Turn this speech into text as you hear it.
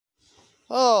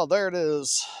Oh, there it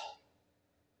is.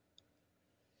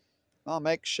 My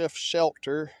makeshift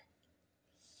shelter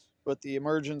with the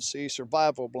emergency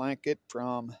survival blanket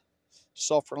from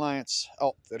Self Reliance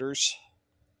Outfitters.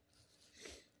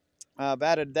 I've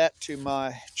added that to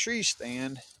my tree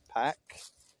stand pack.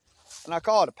 And I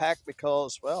call it a pack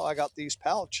because, well, I got these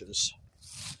pouches.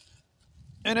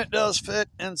 And it does fit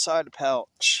inside the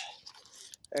pouch.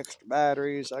 Extra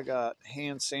batteries. I got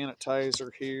hand sanitizer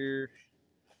here.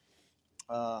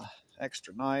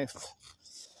 Extra knife.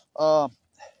 I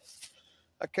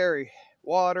carry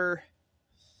water.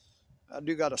 I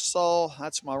do got a saw.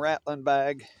 That's my rattling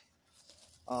bag.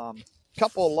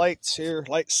 Couple of lights here,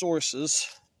 light sources.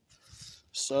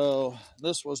 So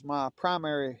this was my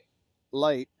primary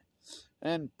light,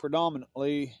 and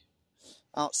predominantly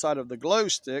outside of the glow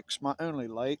sticks, my only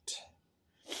light.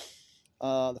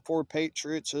 The Ford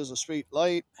Patriots is a sweet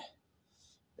light.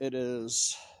 It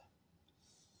is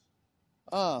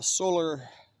solar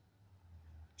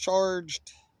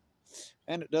charged,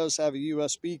 and it does have a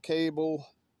USB cable.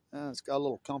 It's got a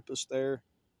little compass there.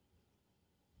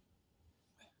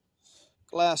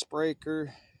 Glass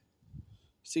breaker,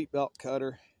 seatbelt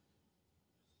cutter.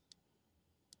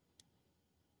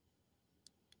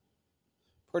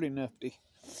 Pretty nifty.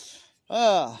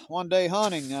 One day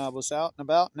hunting, I was out and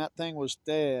about, and that thing was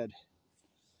dead.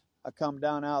 I come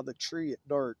down out of the tree at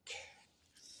dark.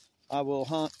 I will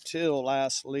hunt till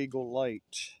last legal light.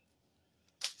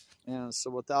 And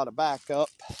so without a backup,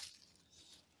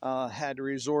 I had to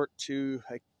resort to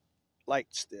a light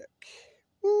stick.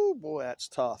 Ooh, boy, that's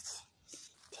tough.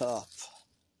 Tough,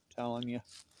 telling you.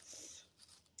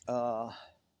 A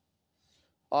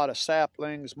lot of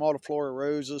saplings, multiflora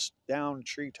roses, down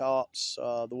treetops.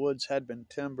 The woods had been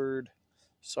timbered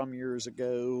some years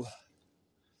ago.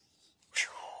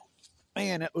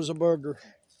 Man, it was a burger.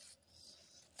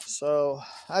 So,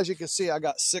 as you can see, I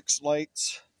got 6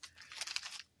 lights.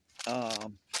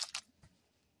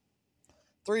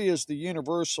 3 is the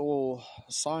universal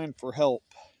sign for help,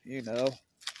 you know,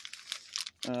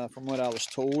 from what I was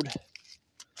told.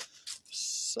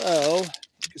 So,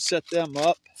 you can set them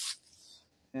up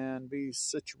and be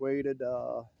situated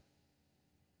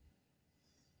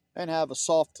and have a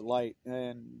soft light,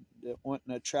 and it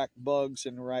wouldn't attract bugs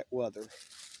in the right weather.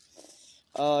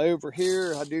 Over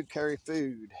here, I do carry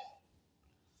food.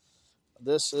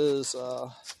 This is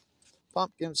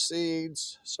pumpkin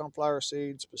seeds, sunflower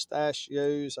seeds,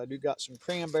 pistachios. I do got some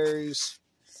cranberries.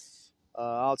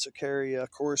 I also carry, of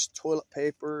course, toilet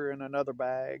paper in another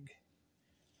bag.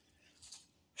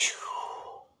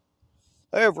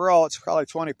 Overall, it's probably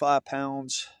 25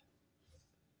 pounds.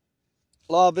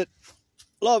 Love it.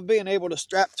 Love being able to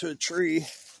strap to a tree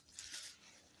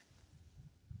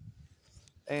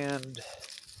and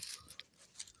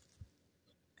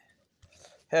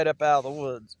head up out of the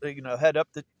woods. You know,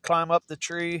 climb up the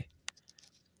tree.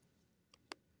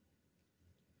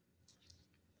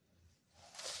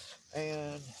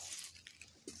 And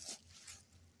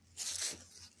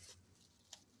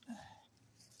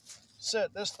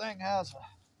sit. This thing has a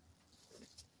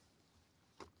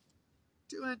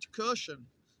 2-inch cushion,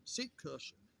 seat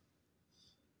cushion.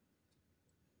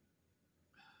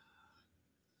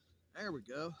 There we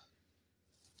go.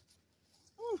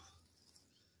 Whew.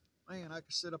 Man, I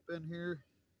can sit up in here.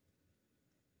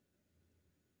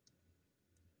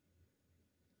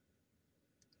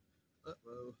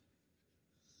 Uh-oh.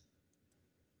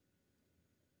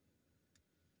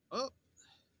 Oh,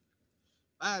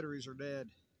 batteries are dead.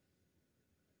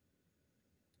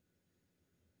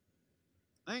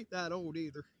 Ain't that old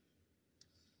either.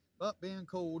 But being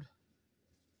cold.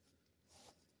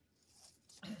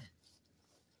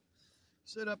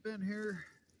 Sit up in here,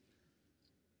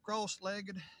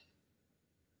 cross-legged,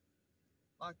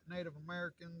 like the Native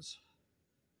Americans.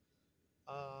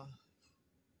 I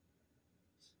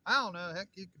don't know,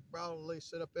 heck, you could probably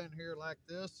sit up in here like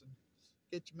this and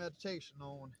get your meditation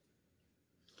on.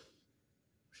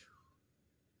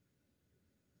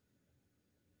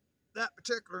 That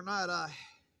particular night, I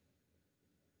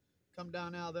come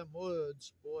down out of them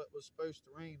woods. Boy, it was supposed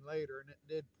to rain later, and it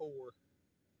did pour.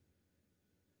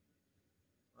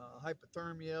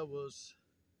 Hypothermia was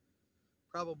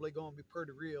probably going to be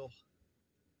pretty real.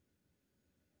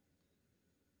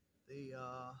 The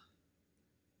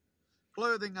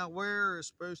clothing I wear is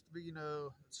supposed to be, you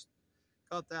know, it's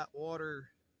got that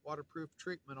waterproof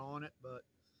treatment on it, but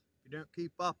if you don't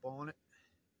keep up on it,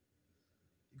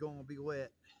 you're going to be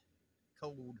wet,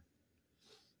 cold.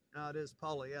 Now it is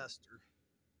polyester,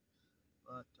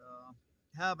 but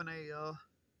having a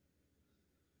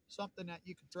something that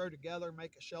you can throw together,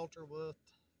 make a shelter with,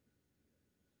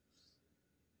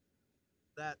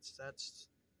 That's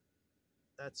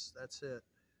it.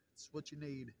 It's what you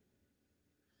need.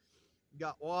 You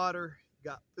got water, you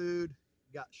got food,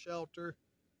 you got shelter.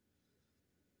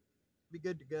 Be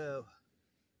good to go.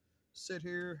 Sit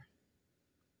here.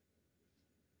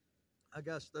 I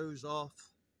got those off.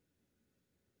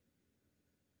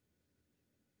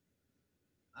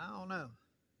 I don't know.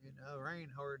 You know, rain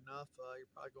hard enough, you're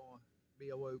probably going to be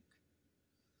awoke.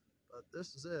 But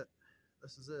this is it.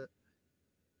 This is it.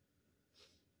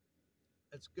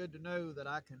 It's good to know that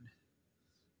I can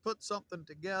put something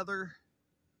together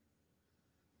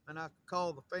and I can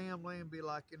call the family and be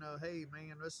like, you know, hey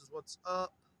man, this is what's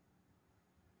up.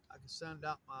 I can send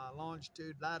out my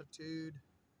longitude, latitude,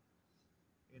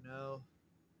 you know,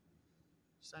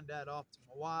 send that off to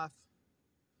my wife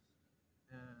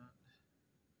and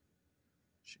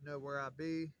she know where I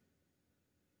be.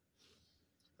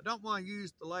 I don't want to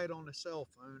use the light on the cell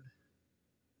phone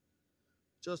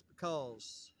just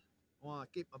because I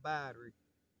want to keep my battery.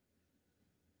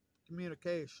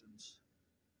 Communications.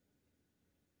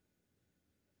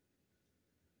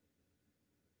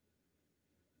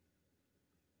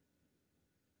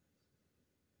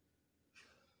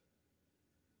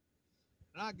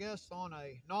 And I guess on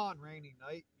a non-rainy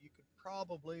night, you could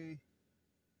probably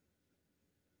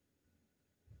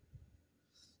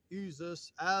use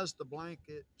this as the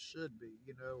blanket should be.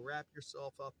 You know, wrap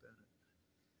yourself up in it.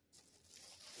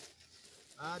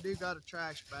 I do got a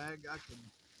trash bag. I can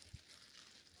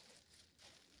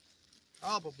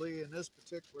probably, in this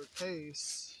particular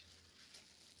case,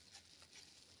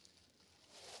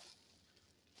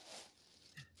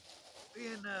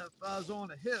 being if I was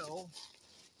on a hill,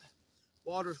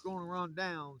 water's going to run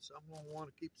down, so I'm going to want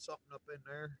to keep something up in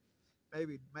there.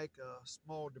 Maybe make a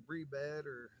small debris bed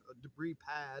or a debris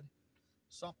pad,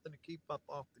 something to keep up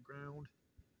off the ground.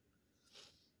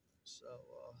 So,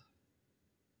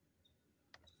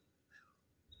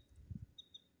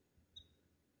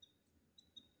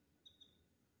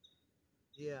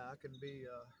 yeah, I can be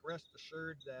rest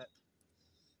assured that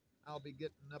I'll be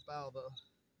getting up out of the.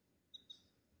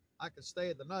 I can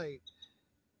stay the night.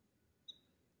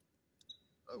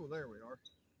 Oh, there we are.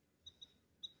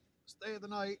 Stay the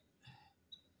night.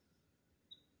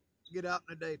 Get out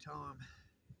in the daytime.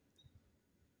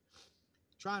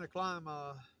 Trying to climb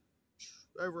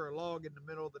over a log in the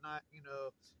middle of the night, you know,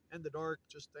 in the dark,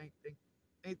 just ain't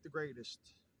the greatest.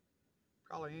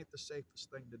 Probably ain't the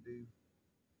safest thing to do.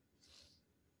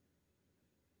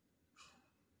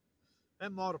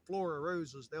 Them multiflora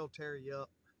roses, they'll tear you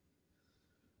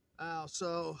up.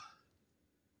 So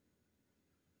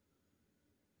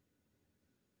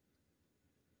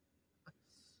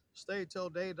stay till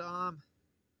daytime.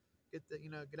 Get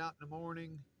out in the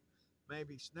morning.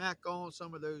 Maybe snack on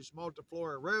some of those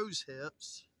multiflora rose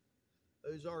hips.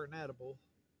 Those are an edible.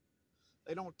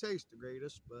 They don't taste the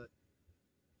greatest, but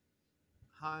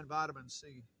high in vitamin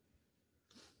C.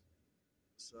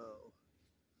 So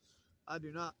I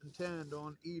do not intend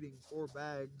on eating 4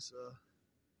 bags of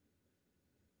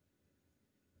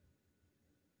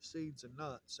seeds and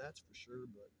nuts, that's for sure.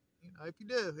 But if you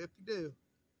do,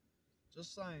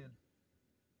 just saying.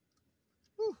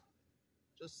 Whew,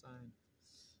 just saying.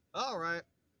 All right.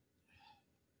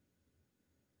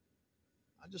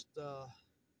 I just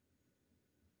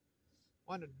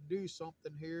wanted to do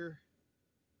something here.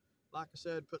 Like I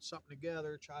said, put something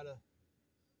together. Try to, of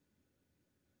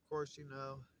course, if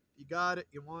you got it,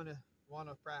 you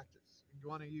wanna practice. You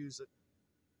want to use it.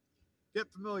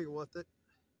 Get familiar with it.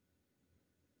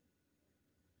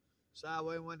 So that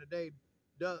way, when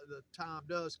the time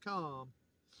does come,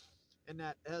 and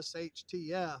that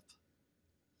SHTF,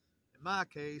 in my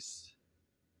case,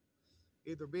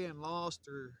 either being lost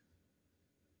or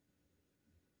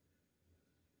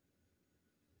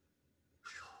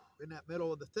in that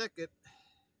middle of the thicket,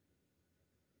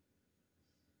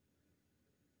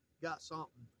 got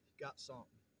something. Got something.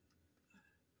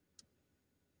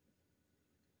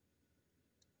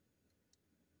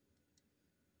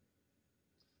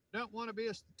 Don't want to be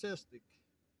a statistic.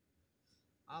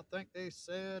 I think they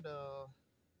said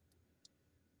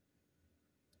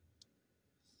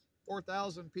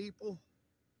 4,000 people.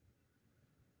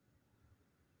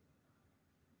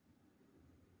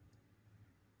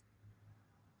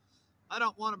 I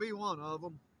don't want to be one of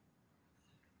them.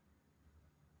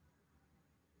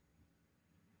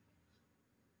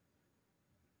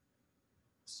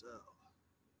 So,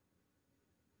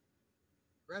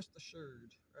 rest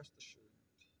assured,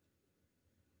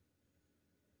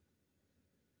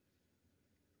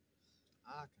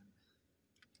 I can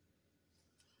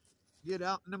get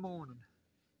out in the morning.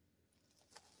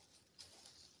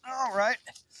 All right.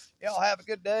 Y'all have a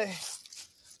good day.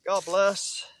 God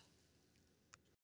bless.